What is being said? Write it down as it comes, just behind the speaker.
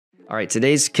All right,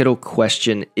 today's Kittl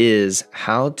question is,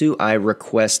 how do I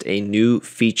request a new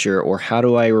feature, or how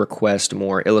do I request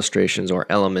more illustrations or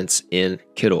elements in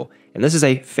Kittl? And this is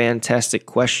a fantastic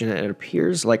question, and it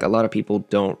appears like a lot of people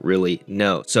don't really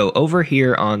know. So over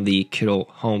here on the Kittl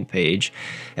homepage,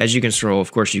 as you can scroll,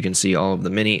 of course, you can see all of the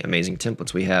many amazing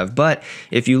templates we have. But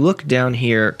if you look down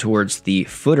here towards the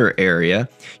footer area,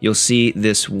 you'll see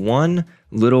this one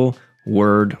little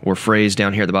word or phrase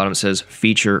down here at the bottom. It says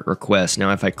feature request.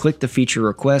 Now, if I click the feature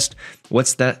request,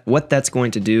 what that's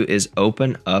going to do is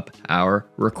open up our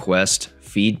request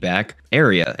feedback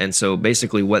area. And so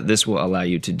basically what this will allow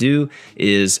you to do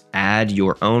is add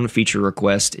your own feature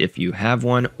request if you have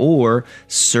one, or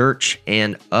search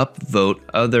and upvote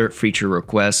other feature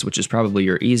requests, which is probably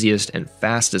your easiest and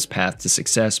fastest path to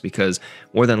success, because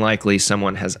more than likely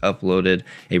someone has uploaded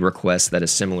a request that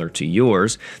is similar to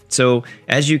yours. So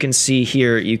as you can see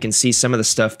here, you can see some of the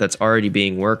stuff that's already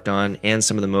being worked on and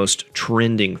some of the most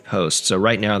trending posts. So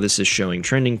right now this is showing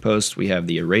trending posts. We have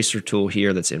the eraser tool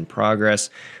here that's in progress.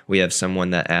 We have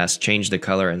someone that asked change the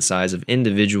color and size of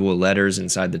individual letters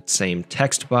inside the same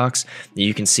text box.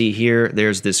 You can see here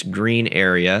there's this green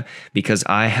area because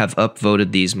I have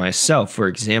upvoted these myself. For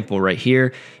example, right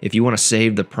here, if you want to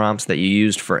save the prompts that you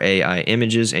used for AI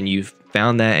images and you've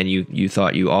found that and you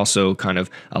thought you also kind of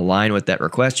align with that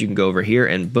request, you can go over here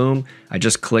and boom, I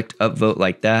just clicked upvote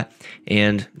like that,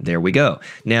 and there we go.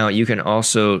 Now you can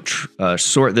also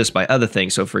sort this by other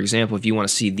things. So for example, if you want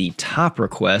to see the top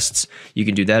requests, you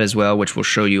can do that as well, which will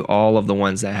show you all of the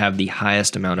ones that have the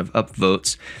highest amount of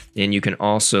upvotes. And you can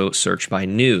also search by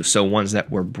new, so ones that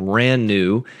were brand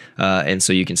new, and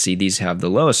so you can see these have the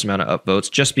lowest amount of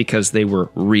upvotes just because they were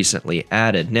recently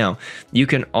added. Now you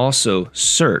can also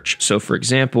search. So for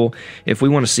example, if we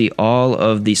want to see all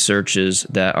of the searches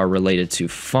that are related to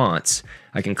fonts,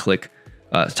 I can click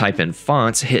type in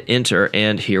fonts, hit enter,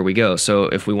 and here we go. So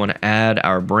if we want to add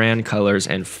our brand colors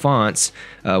and fonts,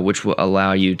 which will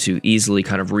allow you to easily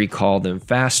kind of recall them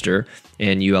faster,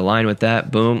 and you align with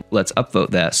that, boom, let's upvote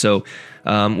that. So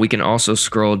we can also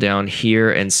scroll down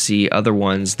here and see other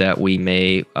ones that we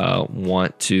may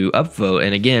want to upvote.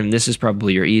 And again, this is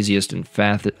probably your easiest and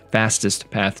fastest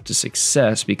path to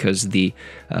success because the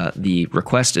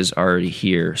request is already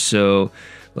here. So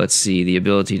let's see, the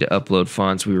ability to upload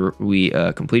fonts. We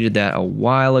completed that a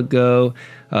while ago.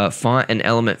 Font and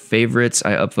element favorites,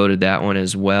 I upvoted that one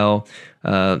as well.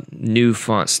 New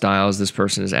font styles. This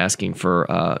person is asking for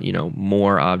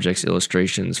more objects,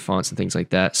 illustrations, fonts, and things like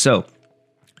that. So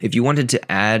if you wanted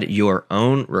to add your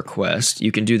own request,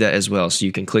 you can do that as well. So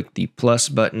you can click the plus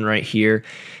button right here.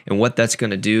 And what that's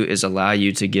going to do is allow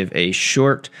you to give a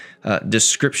short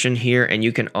description here. And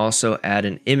you can also add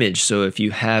an image. So if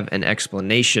you have an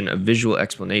explanation, a visual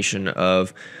explanation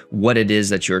of what it is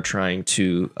that you're trying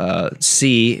to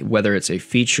see, whether it's a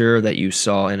feature that you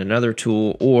saw in another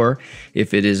tool, or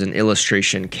if it is an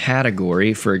illustration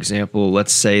category. For example,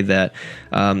 let's say that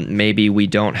maybe we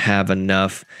don't have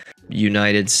enough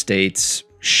United States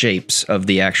shapes of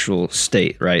the actual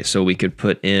state, right? So we could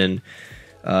put in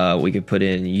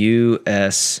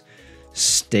U.S.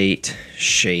 state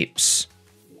shapes,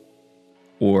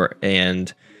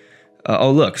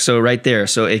 oh look, so right there,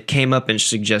 so it came up in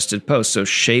suggested posts, so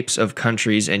shapes of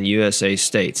countries and USA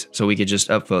states. So we could just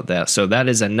upvote that. So that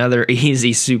is another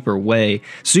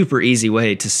super easy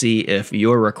way to see if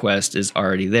your request is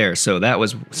already there. So that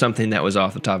was something that was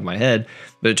off the top of my head,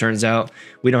 but it turns out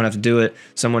we don't have to do it.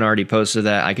 Someone already posted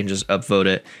that. I can just upvote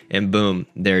it and boom,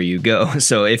 there you go.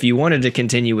 So if you wanted to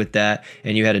continue with that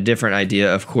and you had a different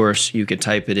idea, of course, you could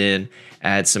type it in,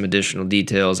 add some additional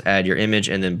details, add your image,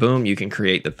 and then boom, you can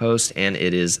create the post and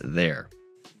it is there.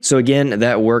 So again,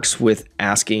 that works with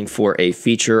asking for a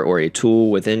feature or a tool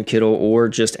within Kittl, or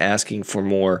just asking for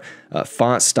more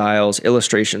font styles,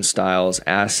 illustration styles,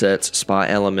 assets, spot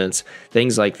elements,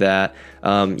 things like that.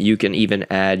 You can even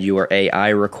add your AI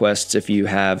requests if you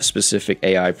have specific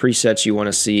AI presets you want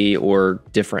to see, or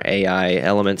different AI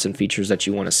elements and features that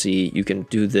you want to see. You can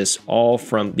do this all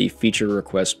from the feature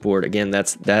request board. Again,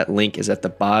 that link is at the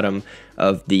bottom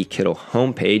of the Kittl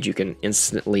homepage. You can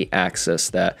instantly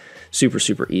access that super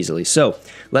easily. So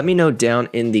let me know down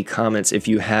in the comments if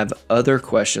you have other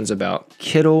questions about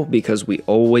Kittl, because we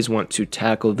always want to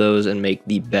tackle those and make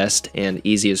the best and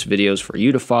easiest videos for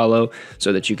you to follow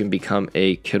so that you can become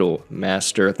a Kittl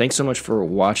master. Thanks so much for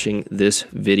watching this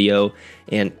video,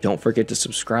 and don't forget to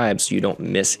subscribe so you don't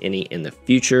miss any in the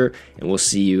future, and we'll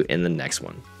see you in the next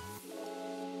one.